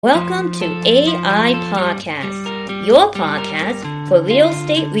Welcome to AI Podcast, your podcast for real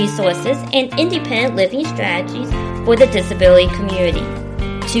estate resources and independent living strategies for the disability community.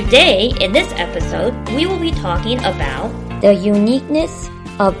 Today, in this episode, we will be talking about the uniqueness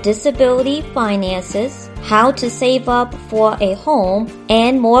of disability finances, how to save up for a home,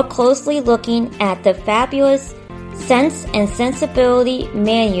 and more closely looking at the fabulous Sense and Sensibility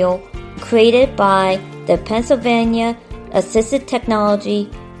Manual created by the Pennsylvania Assistive Technology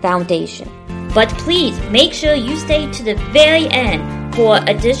Foundation. But please make sure you stay to the very end for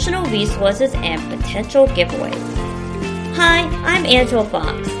additional resources and potential giveaways. Hi, I'm Angela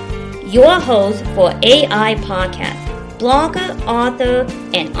Fox, your host for AI Podcast, blogger, author,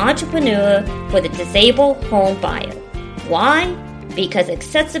 and entrepreneur for the disabled home buyer. Why? Because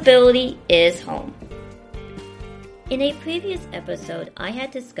accessibility is home. In a previous episode, I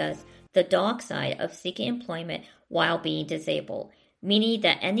had discussed the dark side of seeking employment while being disabled, meaning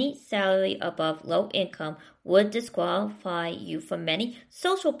that any salary above low income would disqualify you from many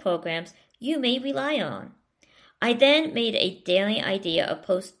social programs you may rely on. I then made a daring idea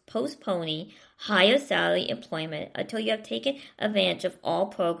of postponing higher salary employment until you have taken advantage of all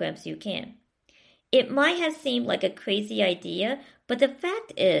programs you can. It might have seemed like a crazy idea, but the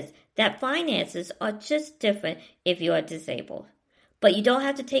fact is that finances are just different if you are disabled. But you don't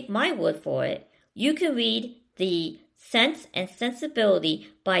have to take my word for it. You can read the Sense and Sensibility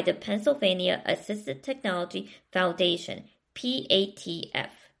by the Pennsylvania Assistive Technology Foundation, PATF.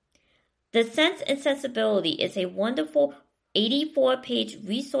 The Sense and Sensibility is a wonderful 84-page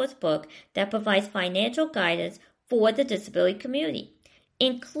resource book that provides financial guidance for the disability community,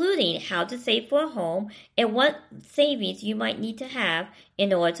 including how to save for a home and what savings you might need to have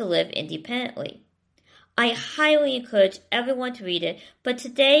in order to live independently. I highly encourage everyone to read it, but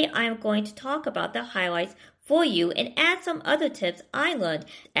today I am going to talk about the highlights for you and add some other tips I learned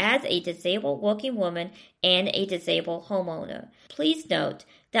as a disabled working woman and a disabled homeowner. Please note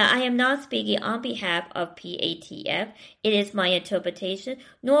that I am not speaking on behalf of PATF. It is my interpretation,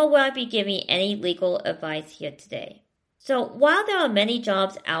 nor will I be giving any legal advice here today. So while there are many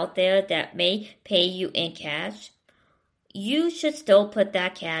jobs out there that may pay you in cash, you should still put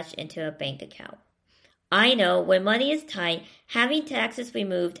that cash into a bank account. I know when money is tight, having taxes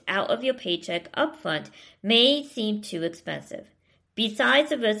removed out of your paycheck upfront may seem too expensive.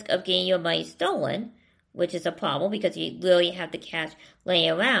 Besides the risk of getting your money stolen, which is a problem because you literally have the cash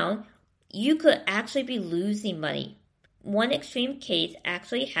laying around, you could actually be losing money. One extreme case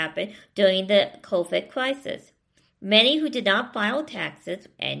actually happened during the COVID crisis. Many who did not file taxes,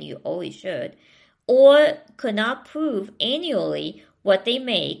 and you always should, or could not prove annually what they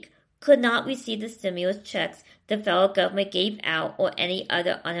make, could not receive the stimulus checks the federal government gave out or any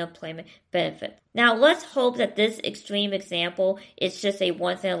other unemployment benefit. Now, let's hope that this extreme example is just a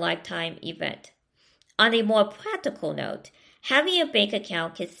once-in-a-lifetime event. On a more practical note, having a bank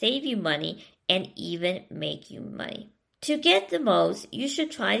account can save you money and even make you money. To get the most, you should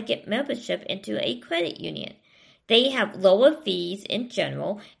try to get membership into a credit union. They have lower fees in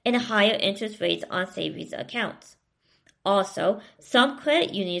general and higher interest rates on savings accounts. Also, some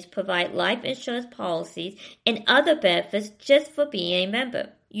credit unions provide life insurance policies and other benefits just for being a member.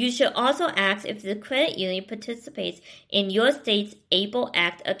 You should also ask if the credit union participates in your state's ABLE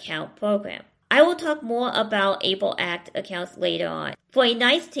Act account program. I will talk more about ABLE Act accounts later on. For a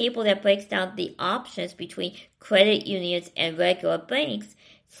nice table that breaks down the options between credit unions and regular banks,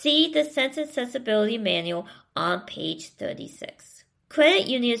 see the Sense and Sensibility Manual on page 36. Credit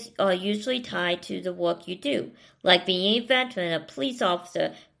unions are usually tied to the work you do, like being a veteran, a police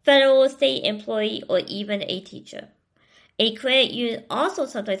officer, federal or state employee, or even a teacher. A credit union also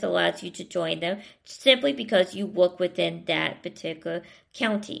sometimes allows you to join them simply because you work within that particular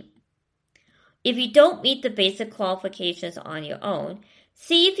county. If you don't meet the basic qualifications on your own,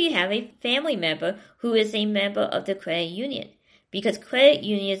 see if you have a family member who is a member of the credit union, because credit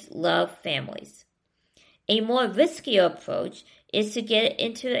unions love families. A more riskier approach is to get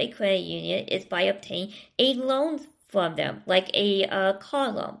into a credit union is by obtaining a loan from them, like a car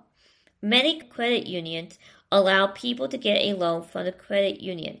loan. Many credit unions allow people to get a loan from the credit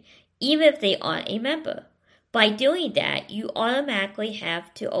union, even if they aren't a member. By doing that, you automatically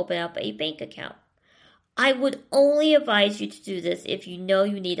have to open up a bank account. I would only advise you to do this if you know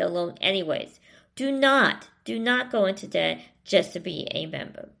you need a loan anyways. Do not go into debt just to be a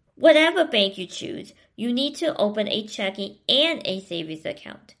member. Whatever bank you choose, you need to open a checking and a savings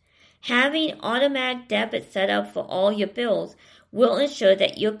account. Having automatic debit set up for all your bills will ensure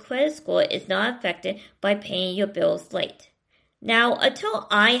that your credit score is not affected by paying your bills late. Now, until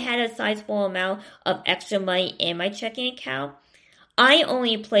I had a sizable amount of extra money in my checking account, I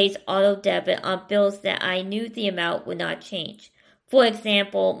only placed auto debit on bills that I knew the amount would not change. For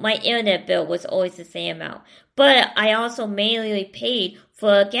example, my internet bill was always the same amount, but I also manually paid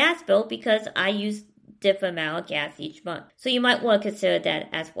for a gas bill because I use different amount of gas each month. So you might want to consider that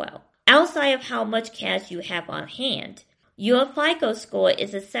as well. Outside of how much cash you have on hand, your FICO score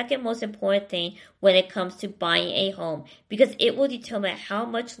is the second most important thing when it comes to buying a home because it will determine how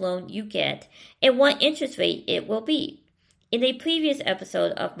much loan you get and what interest rate it will be. In a previous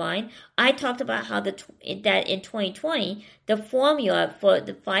episode of mine, I talked about how that in 2020, the formula for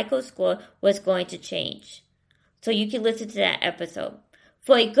the FICO score was going to change. So you can listen to that episode.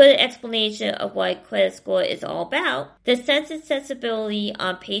 For a good explanation of what a credit score is all about, the Census Sensibility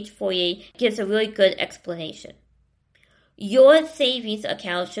on page 48 gives a really good explanation. Your savings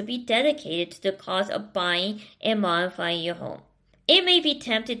account should be dedicated to the cost of buying and modifying your home. It may be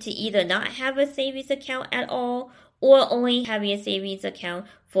tempted to either not have a savings account at all or only having a savings account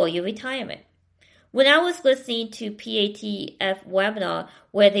for your retirement. When I was listening to PATF webinar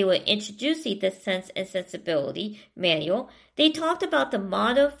where they were introducing the Sense and Sensibility manual, they talked about the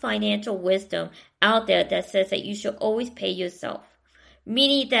modern financial wisdom out there that says that you should always pay yourself,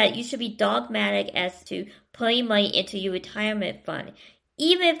 meaning that you should be dogmatic as to putting money into your retirement fund,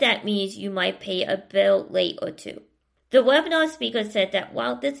 even if that means you might pay a bill late or two. The webinar speaker said that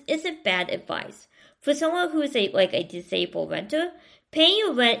while this isn't bad advice, for someone who is a disabled renter, paying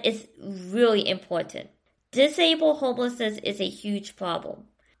your rent is really important. Disabled homelessness is a huge problem.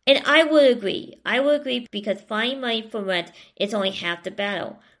 And I would agree. I would agree because finding money for rent is only half the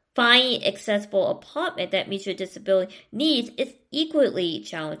battle. Finding an accessible apartment that meets your disability needs is equally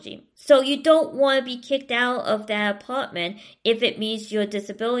challenging. So you don't want to be kicked out of that apartment if it meets your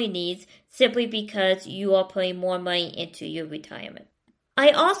disability needs simply because you are putting more money into your retirement.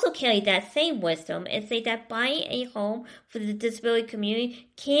 I also carry that same wisdom and say that buying a home for the disability community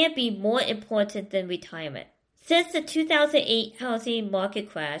can be more important than retirement. Since the 2008 housing market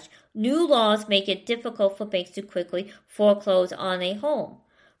crash, new laws make it difficult for banks to quickly foreclose on a home,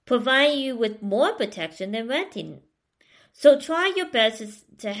 providing you with more protection than renting. So try your best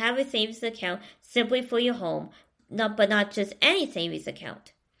to have a savings account simply for your home, but not just any savings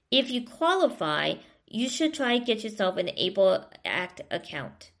account. If you qualify, you should try to get yourself an ABLE Act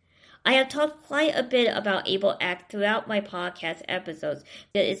account. I have talked quite a bit about ABLE Act throughout my podcast episodes.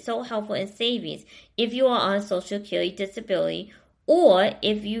 It is so helpful in savings if you are on Social Security disability or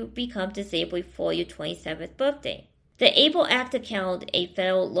if you become disabled before your 27th birthday. The ABLE Act account, a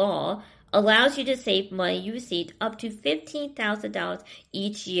federal law, allows you to save money you received up to $15,000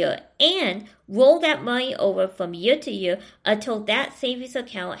 each year and roll that money over from year to year until that savings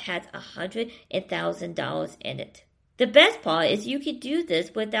account has $100,000 in it. The best part is you can do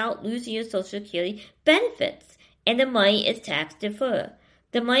this without losing your Social Security benefits, and the money is tax deferred.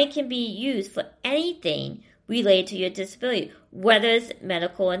 The money can be used for anything related to your disability, whether it's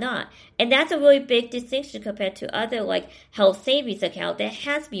medical or not. And that's a really big distinction compared to other health savings account that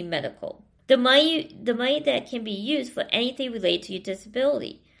has to be medical. The money that can be used for anything related to your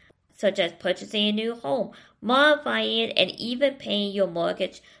disability, such as purchasing a new home, modifying it, and even paying your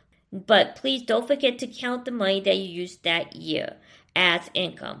mortgage. But please don't forget to count the money that you used that year as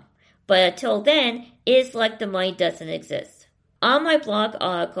income. But until then, it's like the money doesn't exist. On my blog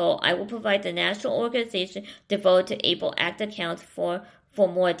article, I will provide the national organization devoted to ABLE Act accounts for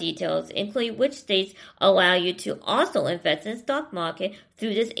more details, including which states allow you to also invest in the stock market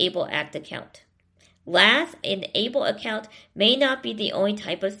through this ABLE Act account. Last, an ABLE account may not be the only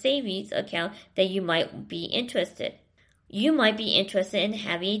type of savings account that you might be interested. You might be interested in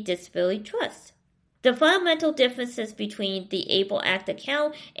having a disability trust. The fundamental differences between the ABLE Act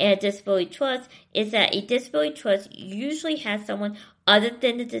account and a disability trust is that a disability trust usually has someone other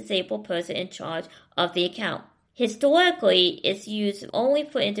than the disabled person in charge of the account. Historically, it's used only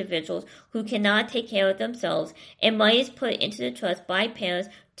for individuals who cannot take care of themselves, and money is put into the trust by parents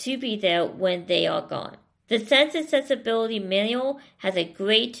to be there when they are gone. The Sense and Sensibility Manual has a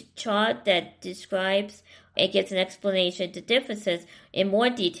great chart that describes and gives an explanation of the differences in more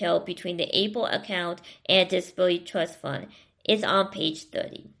detail between the ABLE account and Disability Trust Fund. It's on page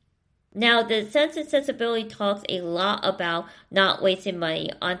 30. Now, the Sense and Sensibility talks a lot about not wasting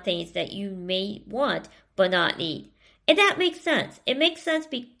money on things that you may want but not need. And that makes sense. It makes sense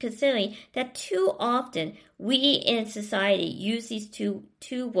considering that too often we in society use these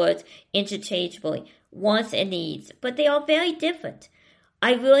two words interchangeably, wants and needs, but they are very different.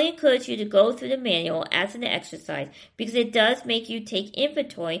 I really encourage you to go through the manual as an exercise because it does make you take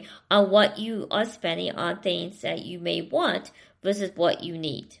inventory on what you are spending on things that you may want versus what you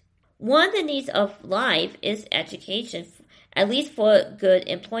need. One of the needs of life is education at least for good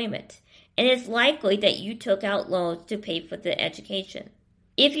employment, and it's likely that you took out loans to pay for the education.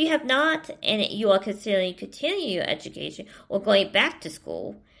 If you have not and you are considering continuing your education or going back to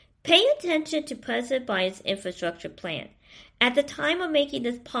school, pay attention to President Biden's infrastructure plan. At the time of making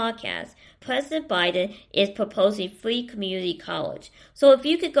this podcast, President Biden is proposing free community college. So if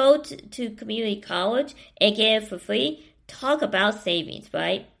you could go to community college and get it for free, talk about savings,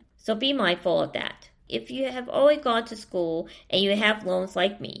 right? So be mindful of that. If you have already gone to school and you have loans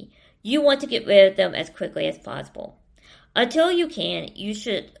like me, you want to get rid of them as quickly as possible. Until you can, you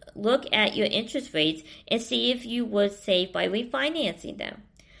should look at your interest rates and see if you would save by refinancing them.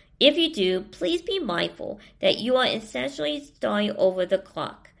 If you do, please be mindful that you are essentially starting over the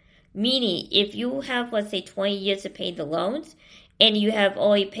clock. Meaning, if you have, let's say, 20 years to pay the loans and you have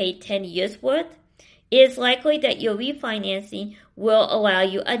only paid 10 years worth, it is likely that your refinancing will allow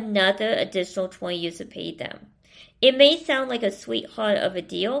you another additional 20 years to pay them. It may sound like a sweetheart of a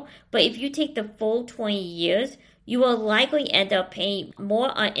deal, but if you take the full 20 years, you will likely end up paying more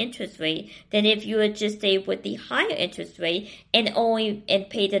on interest rate than if you had just stayed with the higher interest rate and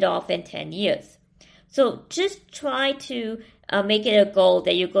paid it off in 10 years. So just try to make it a goal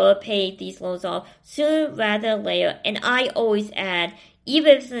that you're going to pay these loans off sooner rather than later. And I always add,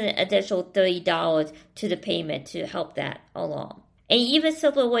 even if it's an additional $30 to the payment to help that along. An even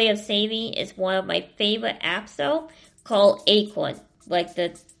simpler way of saving is one of my favorite apps though, called Acorn, like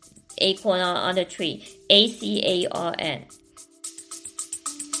the acorn on the tree, ACARN.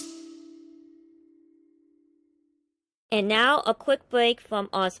 And now a quick break from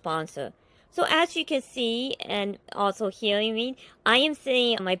our sponsor. So as you can see and also hearing me, I am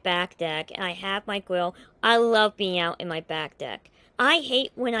sitting on my back deck and I have my grill. I love being out in my back deck. I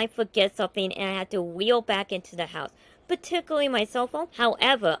hate when I forget something and I have to wheel back into the house, particularly my cell phone.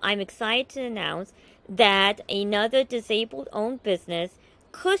 However, I'm excited to announce that another disabled-owned business,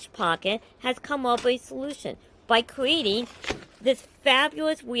 Cushpocket, has come up with a solution by creating this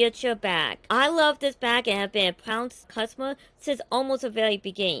fabulous wheelchair bag. I love this bag and have been a proud customer since almost the very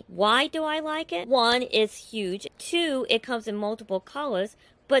beginning. Why do I like it? 1, it's huge. 2, it comes in multiple colors.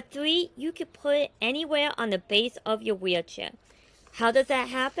 But 3, you can put it anywhere on the base of your wheelchair. How does that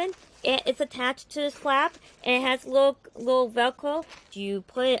happen? It's attached to the flap and it has little Velcro. You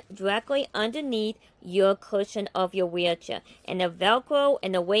put it directly underneath your cushion of your wheelchair. And the Velcro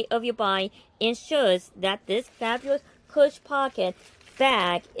and the weight of your body ensures that this fabulous Cushpocket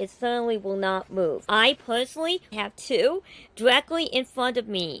bag certainly will not move. I personally have 2 directly in front of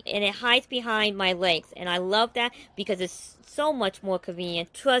me and it hides behind my legs. And I love that because it's so much more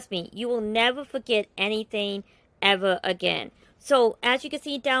convenient. Trust me, you will never forget anything ever again. So, as you can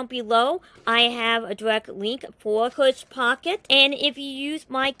see down below, I have a direct link for Cushpocket. And if you use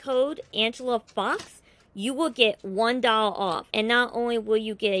my code AngelaFox, you will get $1 off. And not only will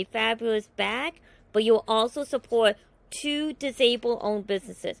you get a fabulous bag, but you'll also support 2 disabled-owned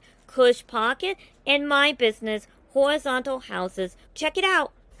businesses, Cushpocket and my business, Horizontal Houses. Check it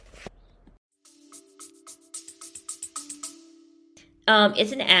out.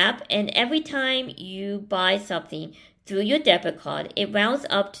 It's an app, and every time you buy something through your debit card, it rounds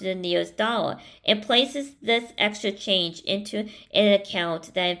up to the nearest dollar and places this extra change into an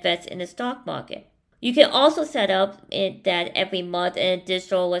account that invests in the stock market. You can also set up that every month an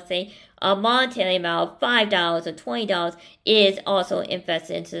additional, let's say, a monetary amount of $5 or $20 is also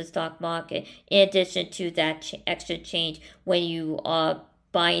invested into the stock market in addition to that extra change when you are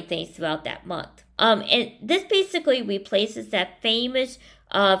buying things throughout that month. And this basically replaces that famous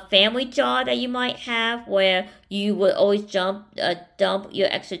family jar that you might have where you would always dump your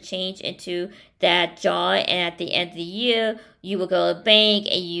extra change into that jar, and at the end of the year you would go to the bank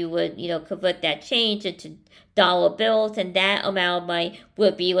and you would convert that change into dollar bills, and that amount of money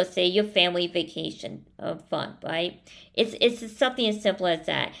would be, let's say, your family vacation fund, right? It's something as simple as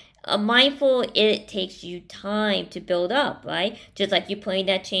that. Mindful, it takes you time to build up, right? Just like you putting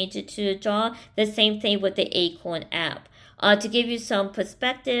that change into the jar, the same thing with the Acorn app. To give you some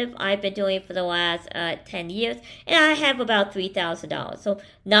perspective, I've been doing it for the last 10 years, and I have about $3,000. So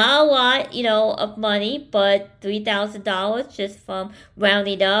not a lot, of money, but $3,000 just from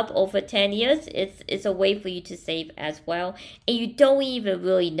rounding up over 10 years, it's a way for you to save as well, and you don't even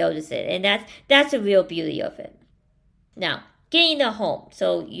really notice it, and that's the real beauty of it. Now, getting a home,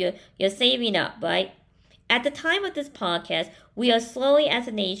 so you're saving up, right? At the time of this podcast, we are slowly as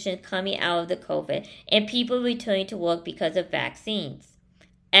a nation coming out of the COVID and people returning to work because of vaccines.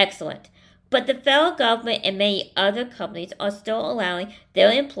 Excellent. But the federal government and many other companies are still allowing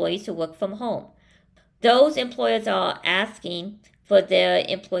their employees to work from home. Those employers are asking for their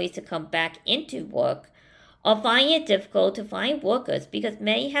employees to come back into work are finding it difficult to find workers because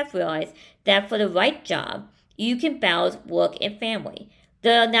many have realized that for the right job, you can balance work and family.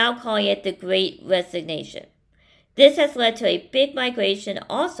 They're now calling it the Great Resignation. This has led to a big migration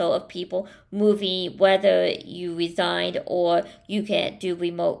also of people moving, whether you resigned or you can do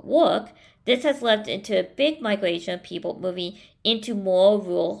remote work. This has led into a big migration of people moving into more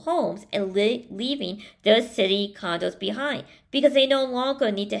rural homes and leaving their city condos behind because they no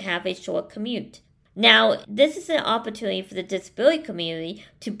longer need to have a short commute. Now, this is an opportunity for the disability community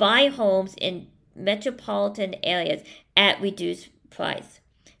to buy homes in metropolitan areas at reduced price.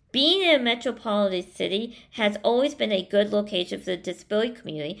 Being in a metropolitan city has always been a good location for the disability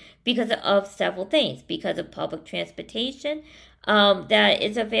community because of several things. Because of public transportation that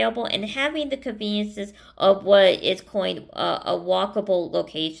is available and having the conveniences of what is coined a walkable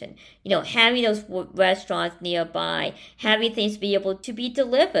location. Having those restaurants nearby, having things be able to be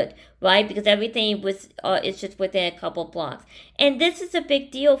delivered, right? Because everything is just within a couple blocks. And this is a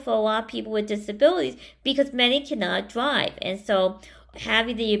big deal for a lot of people with disabilities because many cannot drive. And so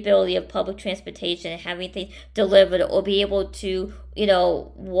having the ability of public transportation, having things delivered, or be able to,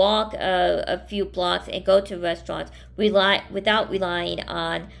 walk a few blocks and go to restaurants without relying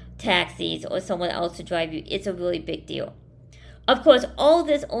on taxis or someone else to drive you, it's a really big deal. Of course, all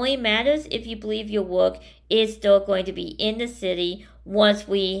this only matters if you believe your work is still going to be in the city once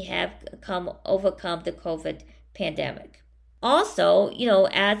we have overcome the COVID pandemic. Also,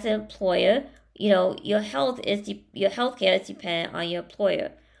 as an employer, your healthcare is dependent on your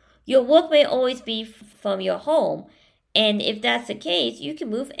employer. Your work may always be from your home, and if that's the case, you can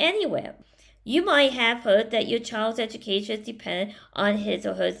move anywhere. You might have heard that your child's education is dependent on his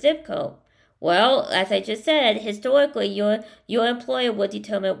or her zip code. Well, as I just said, historically, your employer will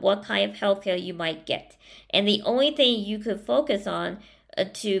determine what kind of healthcare you might get. And the only thing you could focus on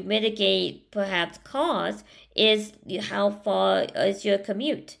to mitigate perhaps costs is how far is your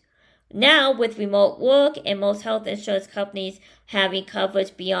commute. Now, with remote work and most health insurance companies having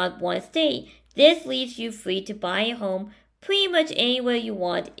coverage beyond one state, this leaves you free to buy a home pretty much anywhere you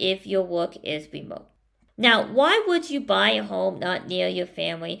want if your work is remote. Now, why would you buy a home not near your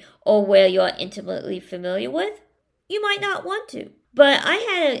family or where you're intimately familiar with? You might not want to. But I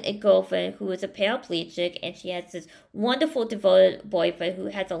had a girlfriend who was a paraplegic, and she has this wonderful devoted boyfriend who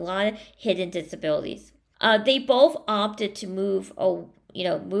has a lot of hidden disabilities. They both opted to move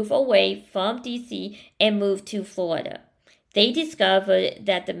away from DC and move to Florida. They discovered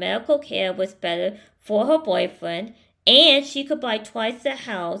that the medical care was better for her boyfriend, and she could buy twice the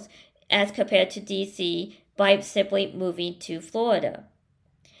house as compared to DC by simply moving to Florida.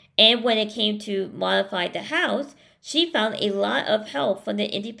 And when it came to modify the house, she found a lot of help from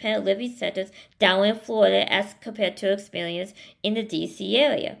the independent living centers down in Florida as compared to her experience in the DC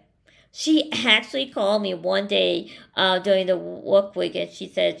area. She actually called me one day during the work week, and she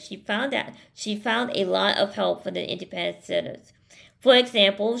said she found a lot of help from the independent centers. For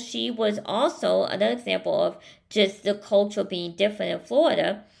example, she was also another example of just the culture being different in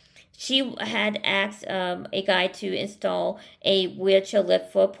Florida. She had asked a guy to install a wheelchair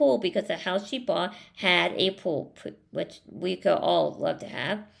lift for a pool because the house she bought had a pool, which we could all love to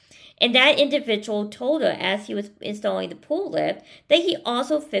have. And that individual told her as he was installing the pool lift that he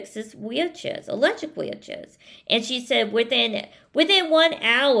also fixes wheelchairs, electric wheelchairs. And she said within 1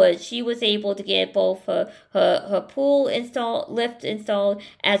 hour, she was able to get both her pool lift installed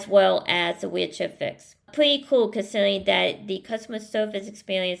as well as the wheelchair fixed. Pretty cool considering that the customer service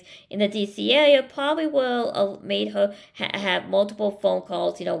experience in the DC area probably will made her have multiple phone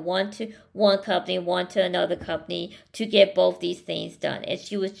calls, one to one company, one to another company to get both these things done. And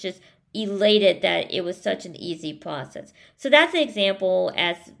she was just elated that it was such an easy process. So that's an example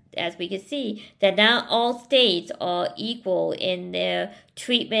as we can see that not all states are equal in their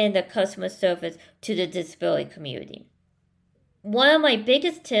treatment, their customer service to the disability community. One of my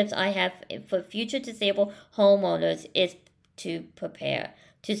biggest tips I have for future disabled homeowners is to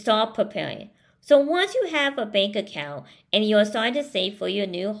start preparing. So once you have a bank account and you're starting to save for your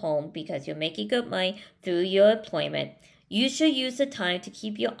new home because you're making good money through your employment, you should use the time to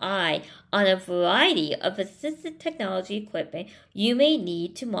keep your eye on a variety of assistive technology equipment you may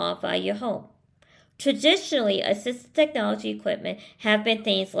need to modify your home. Traditionally, assistive technology equipment have been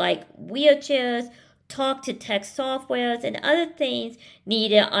things like wheelchairs, talk-to-text softwares, and other things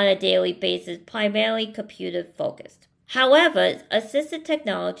needed on a daily basis, primarily computer-focused. However, assistive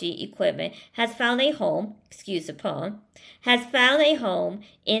technology equipment has found a home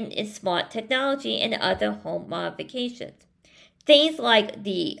in smart technology and other home modifications. Things like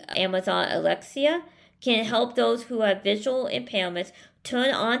the Amazon Alexa can help those who have visual impairments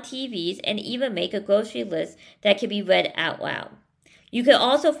turn on TVs and even make a grocery list that can be read out loud. You can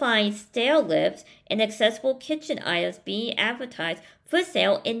also find stair lifts and accessible kitchen items being advertised for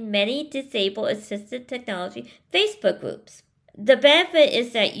sale in many disabled assistive technology Facebook groups. The benefit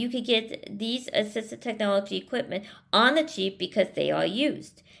is that you can get these assistive technology equipment on the cheap because they are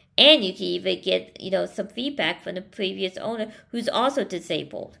used. And you can even get, some feedback from the previous owner who's also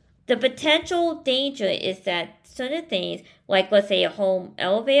disabled. The potential danger is that certain things, like let's say a home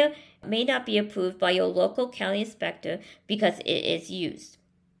elevator, may not be approved by your local county inspector because it is used.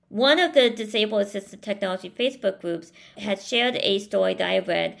 One of the Disabled Assistive Technology Facebook groups had shared a story that I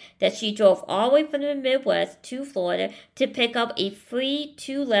read that she drove all the way from the Midwest to Florida to pick up a free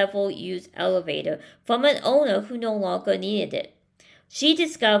 2-level used elevator from an owner who no longer needed it. She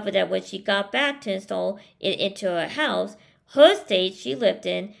discovered that when she got back to install it into her house, her state she lived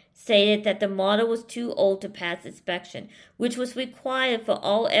in stated that the model was too old to pass inspection, which was required for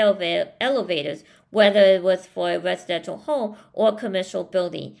all elevators, whether it was for a residential home or a commercial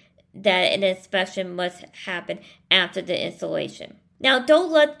building, that an inspection must happen after the installation. Now,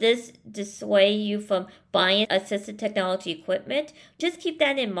 don't let this dissuade you from buying assistive technology equipment. Just keep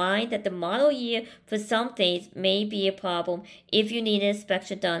that in mind that the model year for some things may be a problem if you need an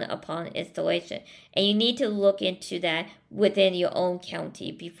inspection done upon installation. And you need to look into that within your own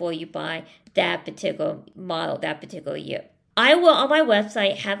county before you buy that particular model, that particular year. I will on my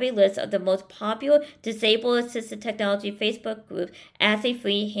website have a list of the most popular disabled assistive technology Facebook groups as a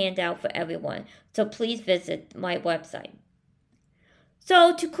free handout for everyone. So please visit my website.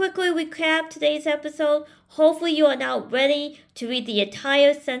 So to quickly recap today's episode, hopefully you are now ready to read the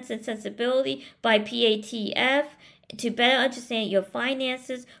entire Sense and Sensibility by PATF to better understand your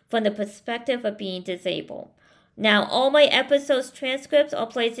finances from the perspective of being disabled. Now, all my episodes transcripts are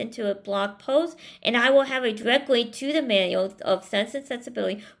placed into a blog post, and I will have a direct link to the manual of Sense and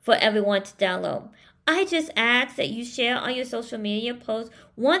Sensibility for everyone to download. I just ask that you share on your social media posts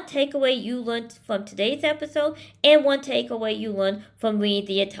one takeaway you learned from today's episode and one takeaway you learned from reading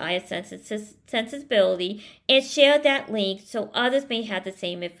the entire Sense and Sensibility, and share that link so others may have the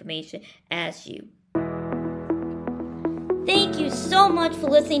same information as you. Thank you so much for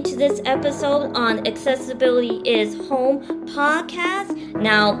listening to this episode on Accessibility is Home podcast.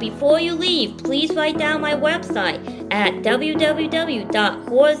 Now, before you leave, please write down my website at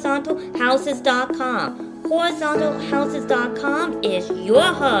www.horizontalhouses.com. Horizontalhouses.com is your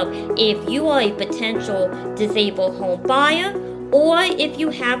hub if you are a potential disabled home buyer, or if you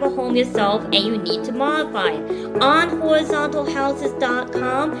have a home yourself and you need to modify it. On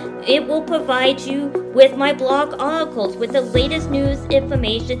horizontalhouses.com, it will provide you with my blog articles with the latest news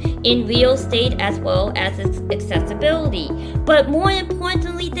information in real estate as well as its accessibility. But more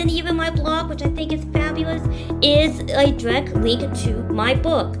importantly than even my blog, which I think is fabulous, is a direct link to my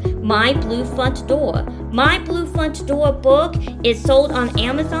book, My Blue Front Door. My Blue Front Door book is sold on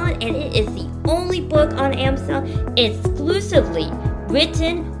Amazon, and it is the only book on Amazon exclusively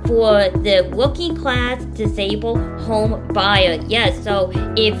written for the working class disabled home buyer. Yes, so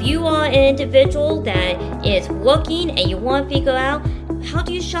if you are an individual that is working and you want to figure out how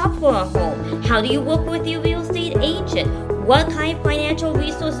do you shop for a home, how do you work with your real estate agent, what kind of financial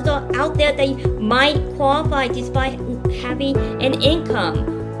resources are out there that you might qualify despite having an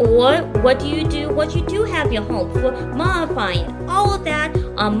income, or what do you do once you do have your home for modifying. All of that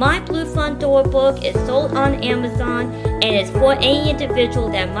on My Blue Front Door book is sold on Amazon and is for any individual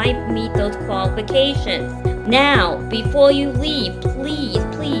that might meet those qualifications. Now, before you leave, please,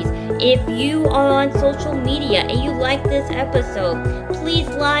 if you are on social media and you like this episode, please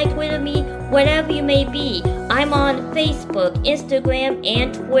like, Twitter me, whatever you may be. I'm on Facebook, Instagram,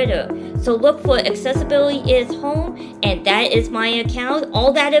 and Twitter. So look for Accessibility is Home, and that is my account.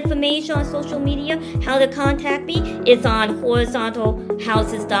 All that information on social media, how to contact me, is on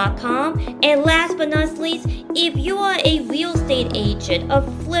horizontalhouses.com. And last but not least, if you are a real estate agent, a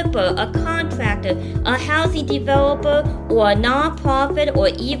flipper, a contractor, a housing developer, or a nonprofit, or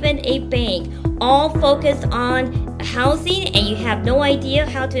even a bank, all focused on housing, and you have no idea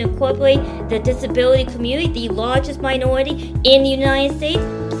how to incorporate the disability community, the largest minority in the United States,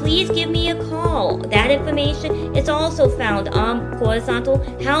 please give me a call. That information is also found on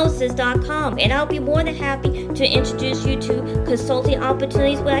horizontalhouses.com, and I'll be more than happy to introduce you to consulting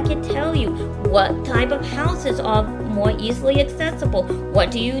opportunities where I can tell you what type of houses are more easily accessible,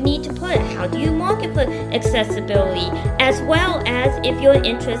 what do you need to put, how do you market for accessibility, as well as if you're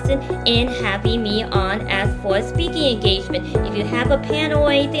interested in having me on as for a speaking engagement. If you have a panel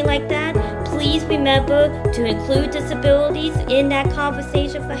or anything like that, please please remember to include disabilities in that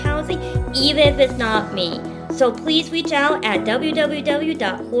conversation for housing, even if it's not me. So please reach out at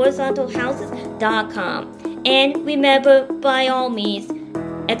www.horizontalhouses.com. And remember, by all means,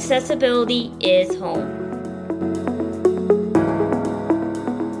 accessibility is home.